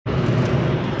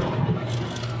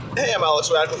Hey, I'm Alex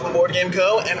Radcliffe from Board Game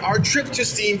Co., and our trip to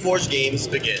Steamforged Games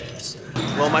begins.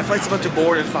 Well, my flight's about to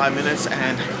board in 5 minutes,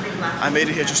 and I made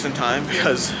it here just in time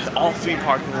because all 3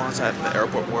 parking lots at the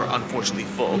airport were unfortunately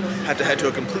full. Had to head to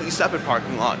a completely separate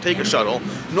parking lot, take a shuttle.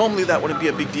 Normally that wouldn't be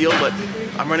a big deal, but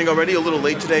I'm running already a little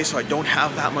late today, so I don't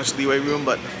have that much leeway room,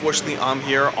 but fortunately I'm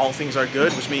here, all things are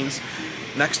good, which means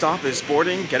next stop is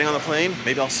boarding, getting on the plane.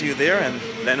 Maybe I'll see you there, and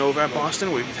then over at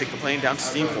Boston, we can take the plane down to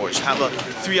Steamforged. Have a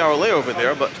 3-hour layover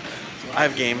there, but I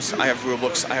have games, I have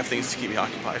rulebooks, I have things to keep me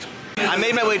occupied. I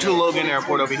made my way to Logan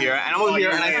Airport over here, and I'm over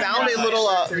here, and I found a little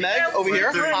Meg over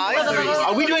here. Hi.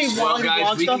 Are we doing vlog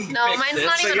stuff? No, mine's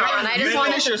not even on. I just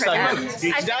wanted to pretend.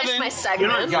 I finished my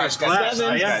segment.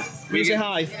 Devon, will you say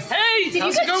hi? Hey, did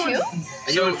you get 2?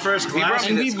 Are you in first class?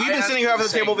 And we've been sitting here over the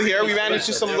table over here. We ran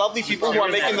into some lovely people who are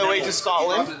making their way to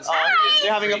Scotland.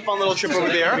 They're having a fun little trip over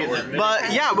there.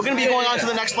 But yeah, we're going to be going on to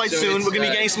the next flight soon. We're going to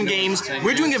be getting some games.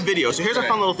 We're doing a video, so here's a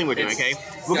fun little thing we're doing, okay?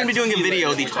 We're going to be doing a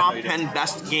video, the top 10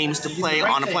 best games to play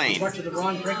on a plane.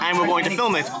 And we're going to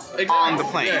film it on the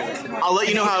plane. I'll let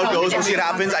you know how it goes. We'll see what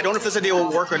happens. I don't know if this idea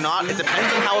will work or not. It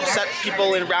depends on how upset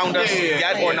people around us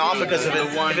get or not, because if it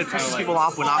pisses people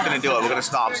off, we're not going to do it. We're going to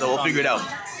stop, so we'll figure it out.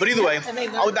 But either way,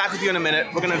 I'll be back with you in a minute.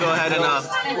 We're going to go ahead and,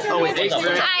 oh wait, what's up?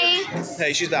 Hi.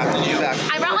 Hey, she's back. She's back.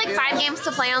 I brought like 5 games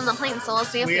to play on the plane, so we'll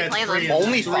see if we play them.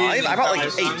 Only 5? I brought like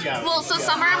 8. Well, so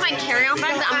some are in my carry-on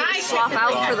bag that I'm going to swap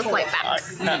out for the flight back.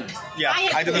 Yeah,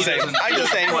 I did the same.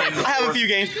 I have a few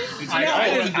games.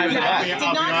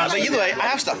 But either way, I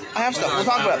have stuff. We'll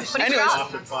talk about it.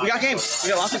 Anyways, we got games. We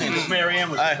got lots of games.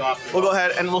 We'll go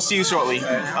ahead and we'll see you shortly.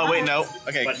 Oh, wait, no.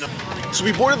 Okay. So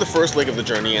we boarded the first leg of the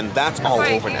journey, and that's all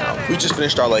over now. We just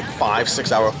finished our like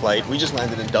 5-6 hour flight. We just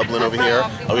landed in Dublin over here.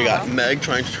 We got Meg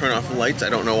trying to turn off the lights. I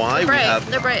don't know why. We have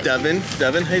Devon.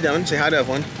 Hey, Devon. Say hi to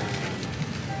everyone.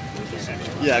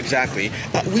 Yeah, exactly.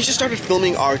 We just started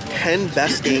filming our 10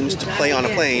 best games to play on a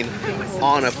plane.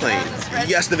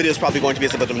 Yes, the video is probably going to be a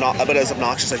bit as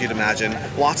obnoxious as you'd imagine.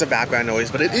 Lots of background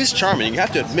noise, but it is charming. You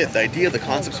have to admit, the idea, the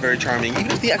concept's very charming, even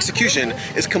if the execution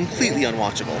is completely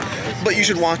unwatchable. But you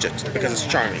should watch it, because it's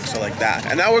charming, so like that.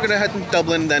 And now we're going to head to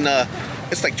Dublin, then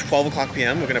it's like 12 o'clock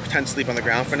p.m. We're going to pretend to sleep on the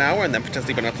ground for an hour, and then pretend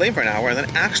to sleep on a plane for an hour, and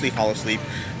then actually fall asleep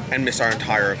and miss our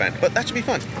entire event. But that should be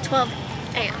fun. 12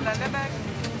 a.m.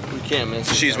 We can't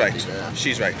miss. She's right.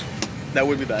 She's right. That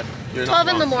would be bad. You're 12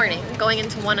 in the morning, going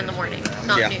into 1 in the morning,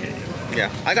 not noon. Yeah,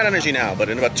 I got energy now, but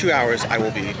in about 2 hours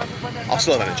I'll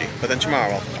still have energy. But then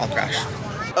tomorrow I'll crash.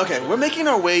 Okay, we're making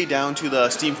our way down to the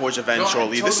Steamforged event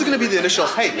shortly. This is going to be the initial.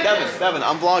 Hey, Devon,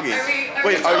 I'm vlogging.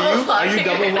 Wait, are you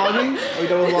double vlogging? Are you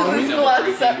double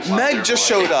vlogging? Meg just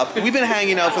showed up. We've been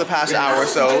hanging out for the past hour or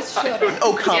so.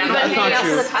 Oh, come on, that's not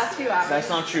true. That's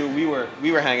not true.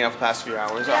 We were hanging out for the past few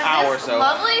hours, an hour or so.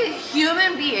 Lovely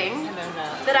human being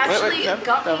that actually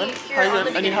got me here on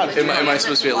the beginning. Am I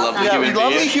supposed to be a lovely human being?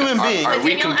 Lovely human being. Are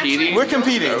we competing? We're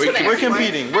competing. We're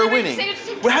competing. We're winning.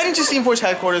 We're heading to Steamforged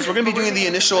headquarters. We're going to be doing the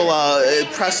initial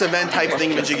press event type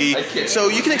thingamajiggy. So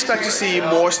you can expect to see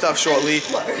more stuff shortly.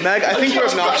 Meg, I think we're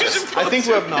obnoxious.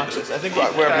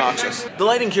 We're obnoxious. The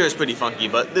lighting here is pretty funky,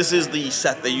 but this is the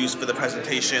set they used for the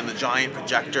presentation, the giant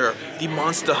projector, the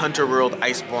Monster Hunter World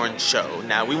Iceborne show.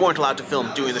 Now, we weren't allowed to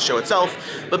film doing the show itself,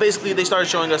 but basically they started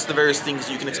showing us the various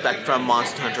things you can expect from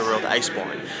Monster Hunter World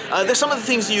Iceborne. There's some of the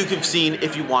things that you have seen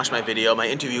if you watch my video, my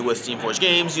interview with Steamforged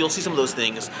Games. You'll see some of those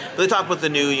things. But they talked about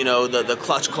the new, the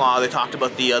clutch claw. They talked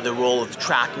about the role of the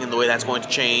tracking and the way that's going to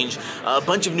change. A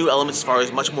bunch of new elements as far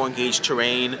as much more engaged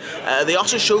terrain. They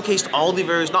also showcased all the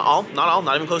various, not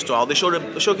even close to all. They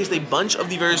showcased a bunch of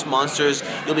the various monsters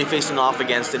you'll be facing off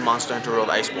against in Monster Hunter World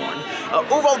Iceborne.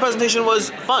 Overall, the presentation was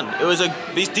fun. It was a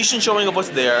decent showing of what's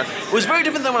there. It was very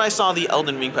different than when I saw the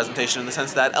Elden Ring presentation, in the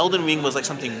sense that Elden Ring was like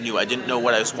something new. I didn't know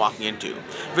what I was walking into.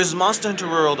 Versus Monster Hunter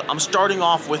World, I'm starting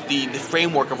off with the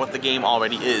framework of what the game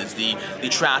already is. The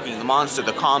tracking, the monster,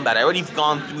 the combat. I already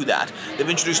gone through that. They've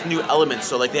introduced new elements,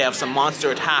 so like they have some monster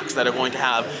attacks that are going to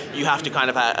have, you have to kind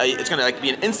of have, it's going to like be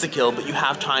an insta-kill, but you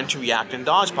have time to react and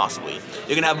dodge possibly. You're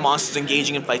going to have monsters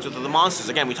engaging in fights with other monsters.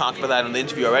 Again, we talked about that in the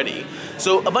interview already.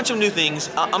 So a bunch of new things.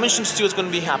 I'm interested to see what's going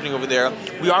to be happening over there.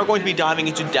 We are going to be diving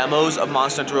into demos of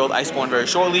Monster Hunter World Iceborne very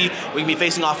shortly. We're going to be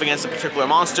facing off against a particular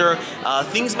monster.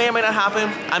 Things may or may not happen.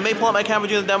 I may pull out my camera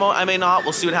during the demo, I may not.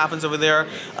 We'll see what happens over there.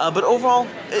 But overall,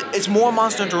 it's more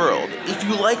Monster Hunter World. If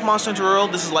you like Monster Hunter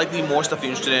World, this is likely more stuff you're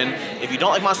interested in. If you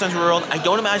don't like Monster Hunter World, I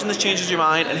don't imagine this changes your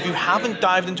mind. And if you haven't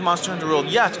dived into Monster Hunter World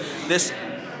yet, this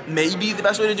may be the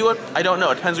best way to do it. I don't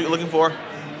know. It depends what you're looking for.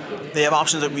 They have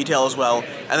options at retail as well,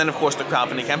 and then of course the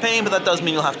crowdfunding campaign. But that does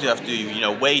mean you'll have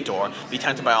to wait or be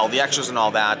tempted by all the extras and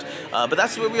all that. But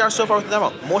that's where we are so far with the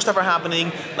demo. More stuff are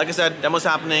happening. Like I said, demo's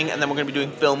happening, and then we're going to be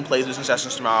doing film playthroughs and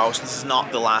sessions tomorrow. So this is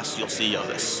not the last you'll see of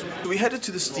this. So we headed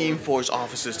to the Steamforged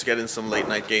offices to get in some late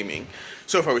night gaming.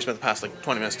 So far we spent the past like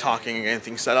 20 minutes talking and getting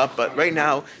things set up, but right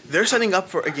now they're setting up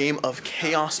for a game of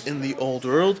Chaos in the Old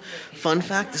World. Fun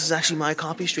fact, this is actually my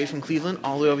copy straight from Cleveland,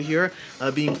 all the way over here,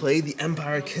 being played. The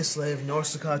Empire, Kislev,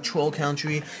 Norsika, Troll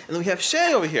Country, and then we have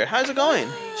Shay over here. How's it going?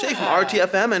 Shay from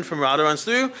RTFM and from Rada Runs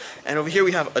Through, and over here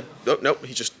we have a, oh, nope,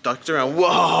 he just ducked around.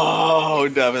 Whoa,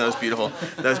 Devon, that was beautiful.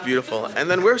 That was beautiful. And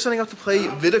then we're setting up to play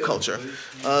Viticulture.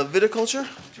 Viticulture,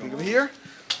 over here.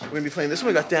 We're going to be playing this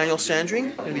one. We got Daniel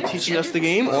Sandring going to be teaching us the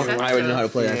game. Or I already know how to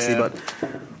play actually, but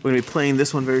we're going to be playing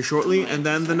this one very shortly. And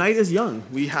then the night is young.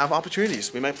 We have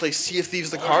opportunities. We might play Sea of Thieves,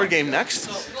 the card game, next.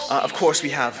 Of course, we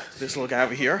have this little guy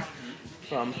over here.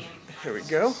 Here we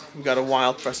go. We got a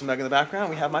wild Professor Meg in the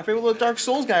background. We have my favorite little Dark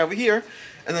Souls guy over here.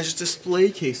 And then just display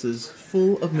cases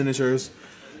full of miniatures.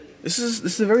 This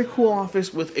is a very cool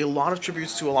office with a lot of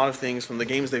tributes to a lot of things from the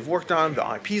games they've worked on,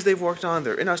 the IPs they've worked on,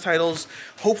 their in-house titles.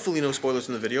 Hopefully no spoilers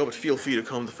in the video, but feel free to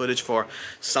comb the footage for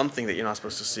something that you're not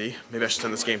supposed to see. Maybe I should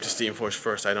send this game to Steamforged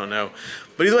first, I don't know.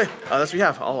 But either way, that's what we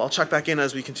have. I'll check back in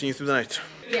as we continue through the night.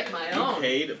 Get my own. You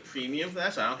paid a premium for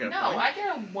that, so I don't get a point? No, I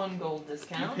get a 1 gold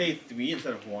discount. You paid 3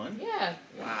 instead of 1? Yeah.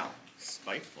 Wow.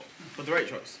 Spiteful. But the right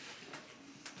choice.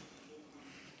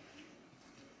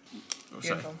 Oh,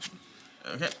 sorry.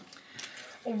 Okay.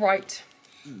 All right.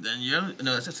 Then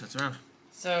no, that's it. That's around.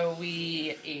 So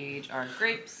we age our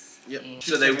grapes. Yep.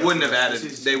 So they wouldn't have added.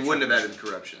 They wouldn't have added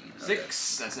corruption.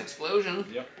 6. That's an explosion.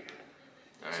 Yep.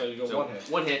 All right. So you got 1 hit.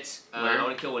 1 hit. I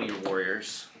want to kill one of your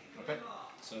warriors. Okay.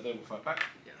 So they will fight back.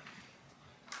 Yeah.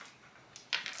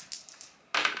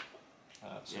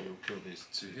 So you'll kill these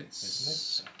 2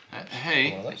 hits.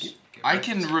 Hey, I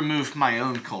can remove my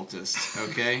own cultist,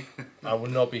 okay? I will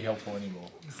not be helpful anymore.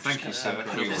 Thank you, sir.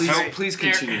 Please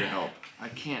continue to help. I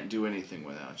can't do anything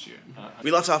without you.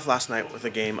 We left off last night with a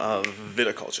game of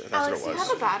Viticulture. That's Alex, what it do was.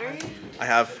 you have a battery? I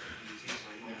have.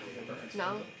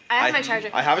 No. I have my charger.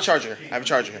 I have a charger. I have a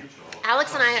charger here.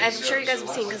 Alex and I'm sure you guys have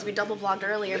seen because we double vlogged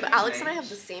earlier, but Alex and I have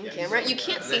the same camera. You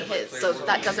can't see his, so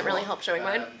that doesn't really help showing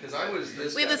mine.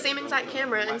 We have the same exact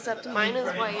camera, except mine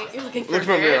is white. You're looking for Look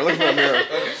for a mirror. Look for a mirror.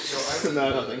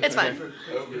 No, nothing. It's fine.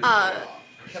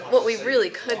 What we really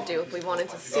could do if we wanted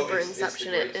to super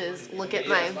inception it is look at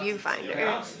my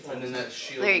viewfinder.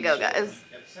 There you go, guys.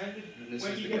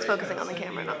 It's focusing on the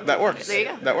camera, not the That works. There you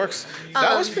go. That works.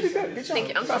 That was pretty good. Good job. Thank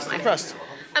you. I'm so smart. Impressed.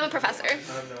 I'm a professor.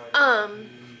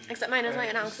 Except mine is white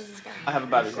and Alex's is black. I have a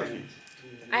battery for you.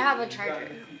 I have a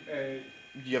charger.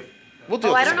 Yep. We'll do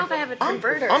Oh, it I don't know if I have a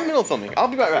converter. I'm middle filming. I'll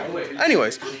be right back.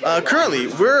 Anyways, currently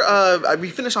we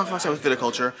finished off last time with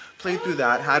Viticulture, played through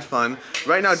that, had fun.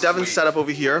 Right now, Devon's set up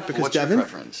over here because What's your Devon.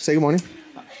 preference? Say good morning.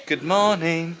 Good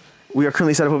morning. We are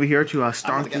currently set up over here to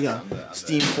start the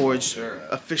Steamforged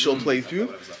official playthrough.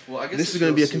 This is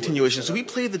going to be a continuation. So we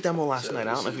played the demo last night.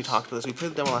 I don't know if we talked about this. We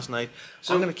played the demo last night.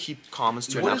 So I'm going to keep comments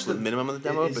to an absolute minimum of the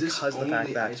demo because of the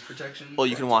fact that, well,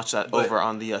 you can watch that over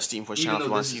on the Steamforged channel if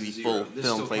you want to see the full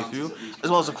film playthrough, as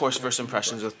well as, of course, first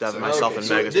impressions with Devon, myself, and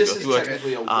Meg as we go through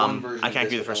it. I can't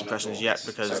give you the first impressions yet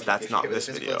because that's not this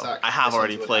video. I have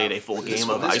already played a full game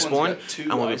of Iceborne,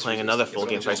 and we'll be playing another full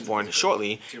game of Iceborne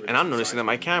shortly, and I'm noticing that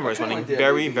my camera is running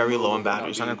very, very low on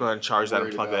battery, so I'm going to go ahead and charge that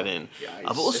and plug that in.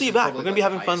 But we'll see you back. We're going to be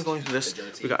having fun going through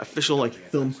this. We got official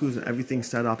film crews and everything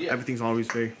set up. Everything's always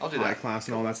very high class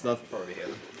and all that stuff.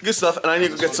 Good stuff, and I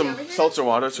need to go get some seltzer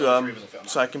water to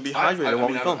so I can be hydrated while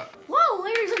we film. Hello,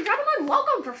 ladies and gentlemen.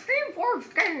 Welcome to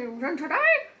Steamforged Games, and today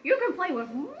you can play with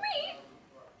me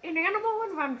in Animal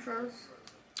Adventures.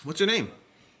 What's your name?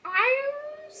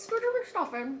 I'm Scooter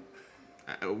McStuffin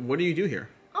What do you do here?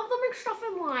 of the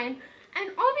McStuffin line, and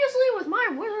obviously with my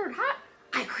wizard hat,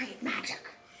 I create magic.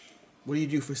 What do you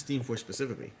do for Steamforged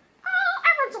specifically? I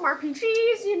run some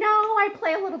RPGs, you know, I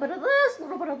play a little bit of this, a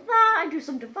little bit of that, I do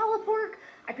some develop work,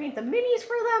 I paint the minis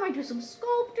for them, I do some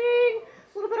sculpting,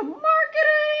 a little bit of marketing.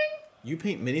 You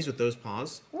paint minis with those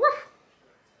paws? Woof.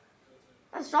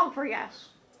 That's dog for yes.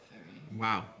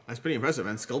 Wow, that's pretty impressive.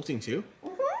 And sculpting too?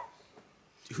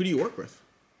 Mm-hmm. Who do you work with?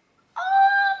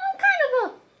 Kind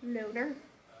of a loner.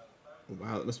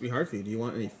 Wow, that must be hard for you. Do you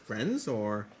want any friends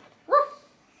or? Woof.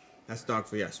 That's dog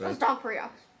for yes, right? That's dog for yes.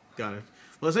 Got it.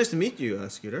 Well, it's nice to meet you,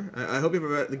 Scooter. I hope you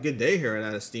have a good day here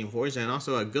at Steamforged, and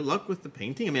also good luck with the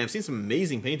painting. I mean, I've seen some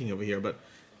amazing painting over here, but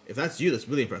if that's you, that's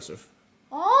really impressive.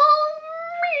 Oh,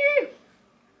 me!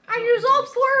 I use all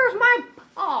four of my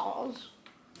paws.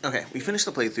 Okay, we finished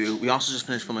the playthrough. We also just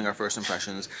finished filming our first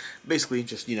impressions. Basically,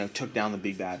 just, you know, took down the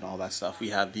big bad and all that stuff. We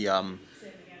had the,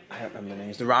 I don't remember the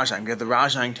names. The Rajang. We had the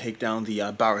Rajang take down the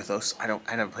Barathos.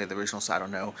 I never played the original, so I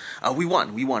don't know. We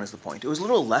won. We won is the point. It was a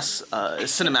little less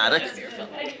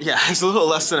cinematic. Yeah, it's a little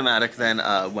less cinematic than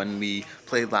when we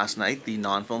played last night, the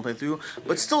non-film playthrough,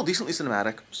 but still decently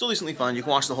cinematic, still decently fun. You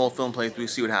can watch the whole film playthrough,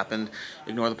 see what happened,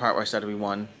 ignore the part where I said we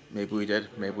won. Maybe we did,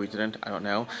 maybe we didn't, I don't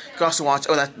know. You can also watch,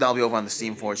 that'll be over on the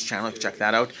Steamforged channel, you can check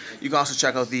that out. You can also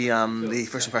check out the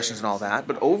first impressions and all that,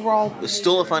 but overall, it's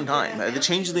still a fun time. The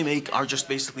changes they make are just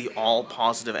basically all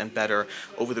positive and better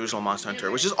over the original Monster Hunter,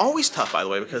 which is always tough, by the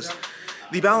way, because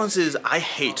the balance is, I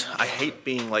hate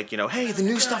being like, you know, hey, the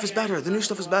new stuff is better, the new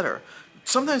stuff is better.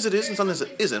 Sometimes it is and sometimes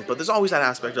it isn't, but there's always that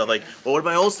aspect of like, well, what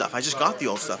about my old stuff? I just got the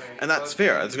old stuff. And that's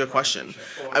fair, that's a good question.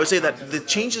 I would say that the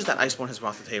changes that Iceborne has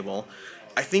brought to the table,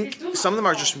 I think some of them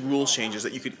are just rule changes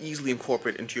that you could easily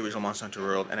incorporate into your original Monster Hunter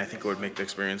World, and I think it would make the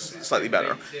experience slightly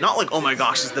better. Not like, oh my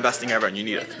gosh, this is the best thing ever and you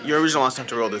need it. Your original Monster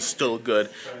Hunter World is still good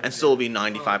and still will be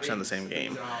 95% the same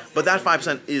game. But that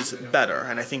 5% is better,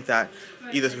 and I think that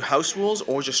either through house rules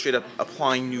or just straight up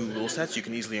applying new rule sets, you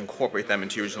can easily incorporate them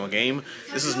into your original game.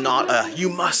 This is not a, you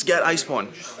must get Iceborne.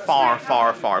 Far,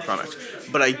 far, far from it.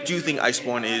 But I do think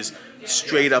Iceborne is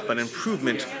straight up an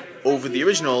improvement over the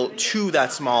original to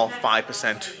that small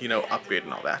 5%, you know, upgrade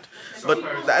and all that. But,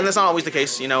 and that's not always the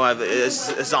case, you know,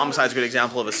 Zombicide's a good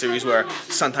example of a series where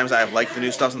sometimes I have liked the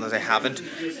new stuff, sometimes I haven't.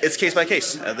 It's case by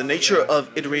case. The nature of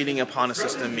iterating upon a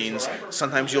system means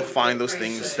sometimes you'll find those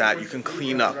things that you can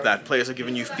clean up, that players have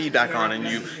given you feedback on and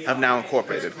you have now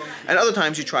incorporated. And other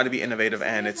times you try to be innovative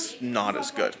and it's not as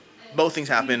good. Both things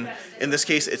happen. In this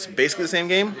case, it's basically the same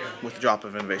game with a drop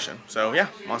of innovation. So yeah,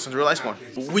 Monster Hunter World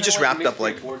Iceborne. We just wrapped up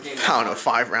like, I don't know,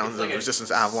 5 rounds of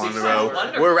Resistance Avalon in a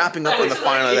row. We're wrapping up on the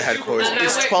final of the headquarters.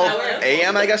 It's 12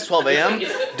 a.m. I guess, 12 a.m.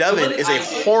 Devon is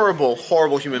a horrible,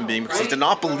 horrible human being because he did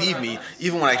not believe me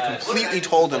even when I completely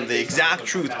told him the exact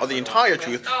truth, or the entire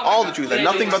truth, all the truth, and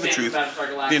nothing but the truth,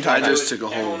 the entire I just took a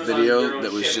whole video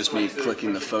that was just me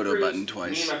clicking the photo button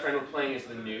twice.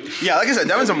 Yeah, like I said,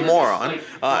 Devon's a moron,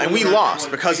 and we lost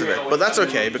because of it, but that's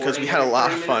okay because we had a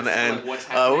lot of fun, and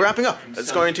we're wrapping up.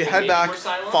 It's going to head back,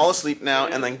 fall asleep now,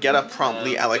 and then get up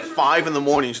promptly at like 5 in the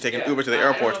morning to take an Uber to the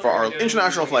airport for our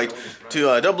international flight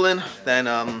to Dublin,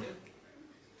 then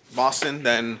Boston,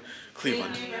 then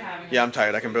Cleveland. Yeah, I'm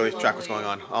tired. I can barely track what's going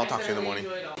on. I'll talk to you in the morning.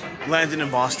 Landed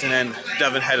in Boston, and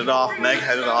Devon headed off, Meg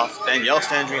headed off, Danielle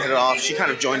Standring headed off. She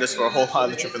kind of joined us for a whole part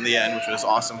of the trip in the end, which was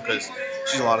awesome because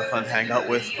she's a lot of fun to hang out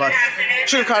with. But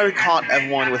should have kind of caught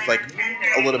everyone with like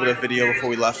a little bit of video before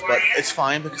we left, but it's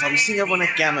fine because I'll be seeing everyone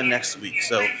at Gamma next week.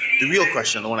 So the real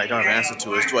question, the one I don't have an answer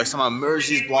to, is do I somehow merge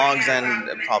these blogs?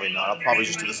 And probably not. I'll probably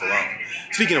just do this alone.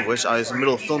 Speaking of which, I was in the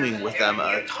middle of filming with them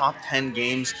top 10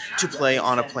 games to play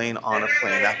on a plane on a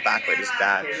plane. That backlight is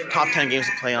bad. Top 10 games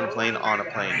to play on a plane,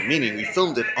 meaning we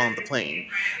filmed it on the plane.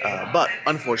 But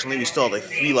unfortunately, we still have like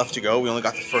 3 left to go. We only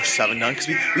got the first 7 done because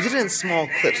we did it in small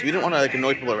clips. We didn't want to like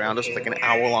annoy people around us with like an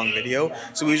hour-long video,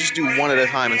 so we would just do one at a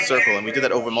time in circle, and we did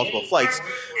that over multiple flights.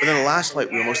 But then the last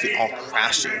flight, we were mostly all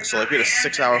crashing. So like we had a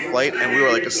 6-hour flight, and we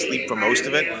were like asleep for most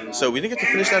of it. So we didn't get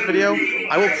to finish that video.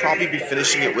 I will probably be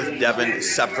finishing it with Devon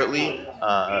separately.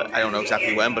 I don't know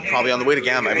exactly when, but probably on the way to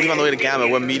Gamma. I believe on the way to Gamma,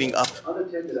 we're meeting up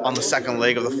on the second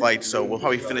leg of the flight, so we'll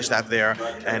probably finish that there,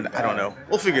 and I don't know.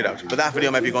 We'll figure it out. But that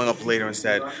video might be going up later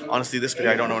instead. Honestly, this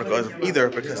video I don't know when it goes up either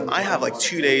because I have like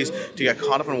 2 days to get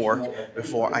caught up in work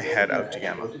before I head out to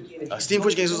Gamma.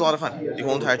 Steamforged Games was a lot of fun. The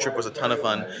whole entire trip was a ton of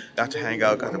fun. Got to hang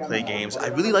out, got to play games. I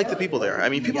really like the people there. I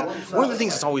mean, people. One of the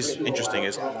things that's always interesting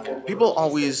is people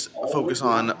always focus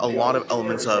on a lot of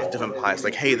elements of different pilots.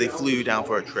 Like, hey, they flew down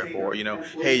for a trip, or you know,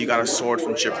 hey, you got a sword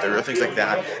from Chip there, or things like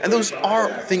that. And those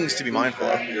are things to be mindful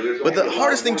of. But the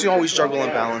hardest thing to always juggle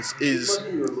and balance is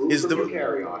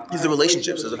the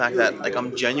relationships. Is the fact that like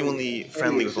I'm genuinely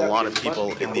friendly with a lot of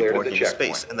people in the board game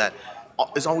space, and that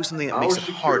is always something that makes it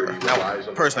harder. Now,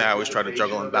 personally, I always try to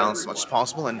juggle and balance as much as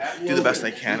possible and do the best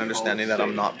I can, understanding that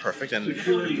I'm not perfect and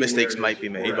mistakes might be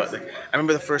made. But like, I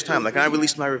remember the first time, like I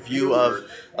released my review of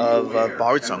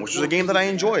Bard Song, which was a game that I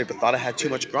enjoyed, but thought it had too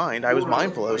much grind. I was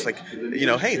mindful. I was like, you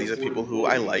know, hey, these are people who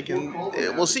I like, and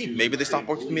we'll see. Maybe they stop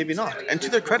working, maybe not. And to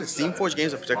their credit, Steamforged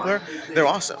Games in particular, they're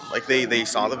awesome. Like they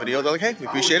saw the video, they're like, hey, we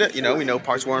appreciate it. You know, we know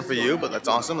parts weren't for you, but that's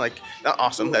awesome. Like, not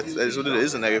awesome. That is what it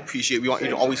is, and I appreciate. We want you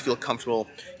to always feel comfortable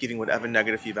giving whatever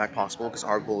negative feedback possible because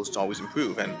our goal is to always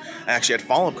improve. And I actually had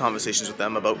follow-up conversations with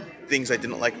them about things I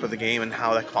didn't like about the game and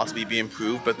how that could possibly be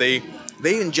improved. But they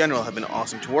in general have been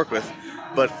awesome to work with.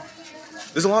 But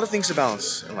There's a lot of things to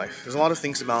balance in life. There's a lot of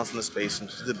things to balance in this space, and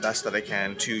to do the best that I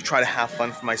can to try to have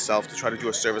fun for myself, to try to do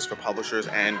a service for publishers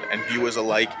and viewers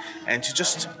alike, and to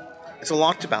just, it's a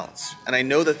lot to balance. And I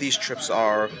know that these trips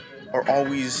are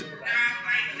always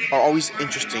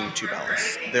interesting to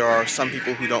balance. There are some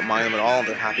people who don't mind them at all,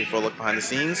 they're happy for a look behind the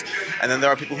scenes, and then there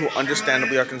are people who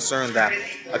understandably are concerned that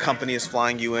a company is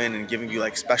flying you in and giving you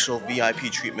like special VIP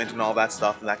treatment and all that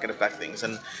stuff, and that can affect things.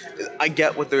 And I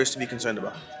get what there is to be concerned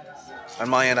about. On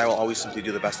my end, I will always simply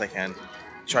do the best I can,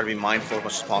 try to be mindful as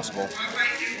much as possible,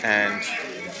 and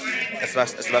it's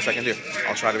the best I can do.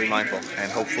 I'll try to be mindful, and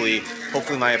hopefully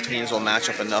my opinions will match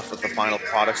up enough with the final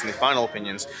products and the final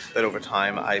opinions that over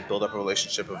time I build up a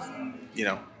relationship of, you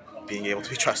know, being able to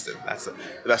be trusted. That's the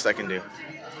best I can do.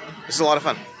 This is a lot of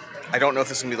fun. I don't know if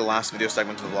this is going to be the last video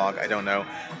segment of the vlog. I don't know.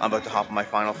 I'm about to hop on my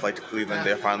final flight to Cleveland.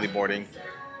 They're finally boarding,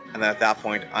 and then at that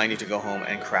point I need to go home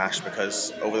and crash,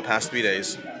 because over the past 3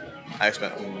 days I've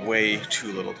spent way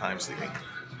too little time sleeping.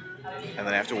 And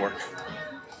then I have to work,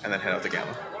 and then head out to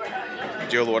Gamma.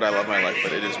 Dear Lord, I love my life,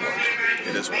 but it is work.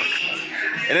 It is work.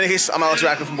 In any case, I'm Alex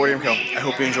Radcliffe from Board Game Co. I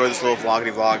hope you enjoyed this little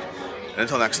vloggity vlog, and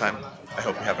until next time, I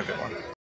hope you have a good one.